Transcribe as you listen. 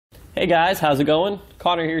Hey guys, how's it going?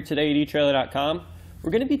 Connor here today at etrailer.com. We're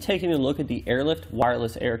going to be taking a look at the Air Lift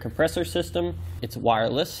Wireless Air Compressor System. It's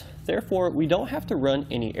wireless, therefore we don't have to run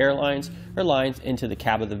any air lines or lines into the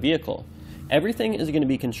cab of the vehicle. Everything is going to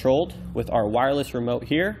be controlled with our wireless remote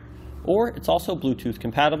here, or it's also Bluetooth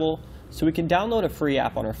compatible, so we can download a free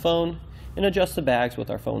app on our phone and adjust the bags with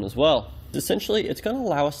our phone as well. Essentially, it's going to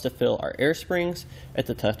allow us to fill our air springs at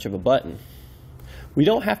the touch of a button. We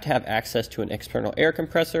don't have to have access to an external air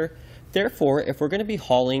compressor. Therefore, if we're going to be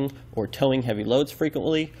hauling or towing heavy loads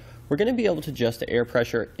frequently, we're going to be able to adjust the air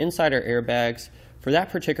pressure inside our airbags for that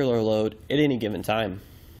particular load at any given time.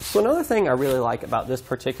 So another thing I really like about this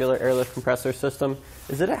particular Air Lift Compressor System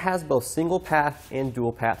is that it has both single path and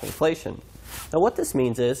dual path inflation. Now what this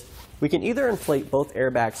means is we can either inflate both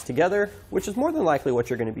airbags together, which is more than likely what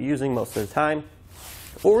you're going to be using most of the time,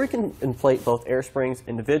 or we can inflate both air springs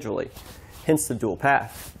individually, hence the dual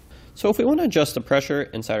path. So if we want to adjust the pressure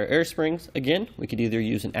inside our air springs, again, we could either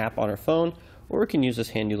use an app on our phone, or we can use this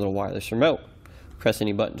handy little wireless remote. Press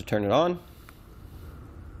any button to turn it on,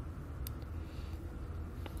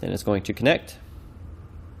 then it's going to connect.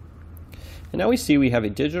 And now we see we have a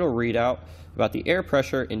digital readout about the air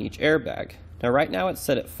pressure in each airbag. Now right now it's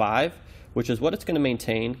set at 5, which is what it's going to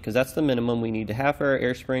maintain because that's the minimum we need to have for our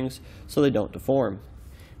air springs so they don't deform.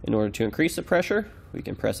 In order to increase the pressure, we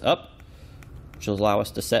can press up, which will allow us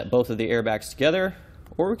to set both of the airbags together,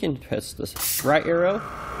 or we can press this right arrow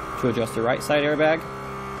to adjust the right side airbag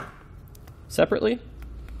separately.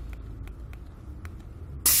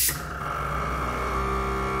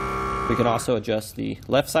 We can also adjust the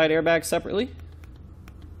left side airbag separately.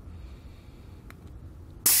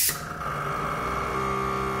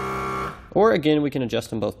 Or again, we can adjust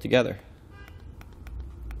them both together.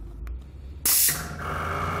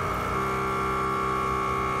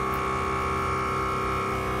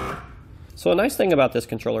 So a nice thing about this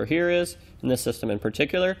controller here is, in this system in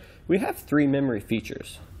particular, we have 3 memory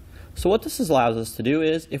features. So what this allows us to do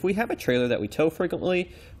is, if we have a trailer that we tow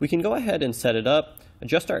frequently, we can go ahead and set it up,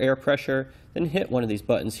 adjust our air pressure, then hit one of these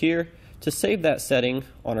buttons here to save that setting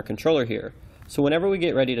on our controller here. So whenever we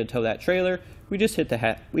get ready to tow that trailer, we just have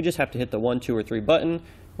to hit the 1, 2, or 3 button.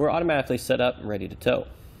 We're automatically set up and ready to tow.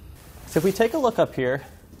 So if we take a look up here,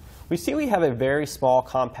 we see we have a very small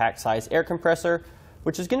compact size air compressor,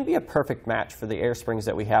 which is going to be a perfect match for the air springs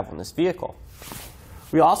that we have on this vehicle.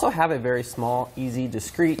 We also have a very small, easy,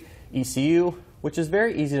 discreet ECU, which is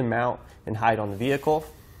very easy to mount and hide on the vehicle.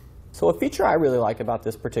 So a feature I really like about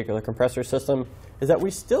this particular compressor system is that we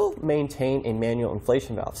still maintain a manual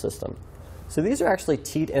inflation valve system. So these are actually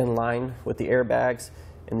teed in line with the airbags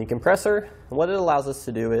in the compressor, and what it allows us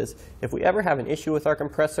to do is, if we ever have an issue with our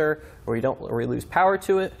compressor or we lose power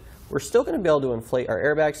to it, we're still going to be able to inflate our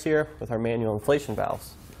airbags here with our manual inflation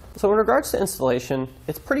valves. So in regards to installation,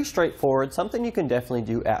 it's pretty straightforward, something you can definitely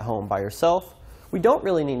do at home by yourself. We don't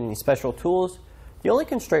really need any special tools. The only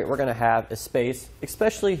constraint we're going to have is space,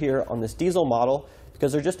 especially here on this diesel model,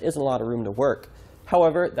 because there just isn't a lot of room to work.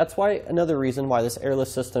 However, that's another reason why this Air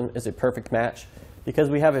Lift system is a perfect match, because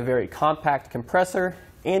we have a very compact compressor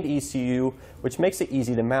and ECU, which makes it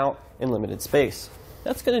easy to mount in limited space.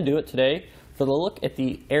 That's going to do it today for the look at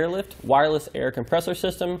the Air Lift Wireless Air Compressor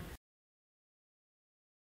System.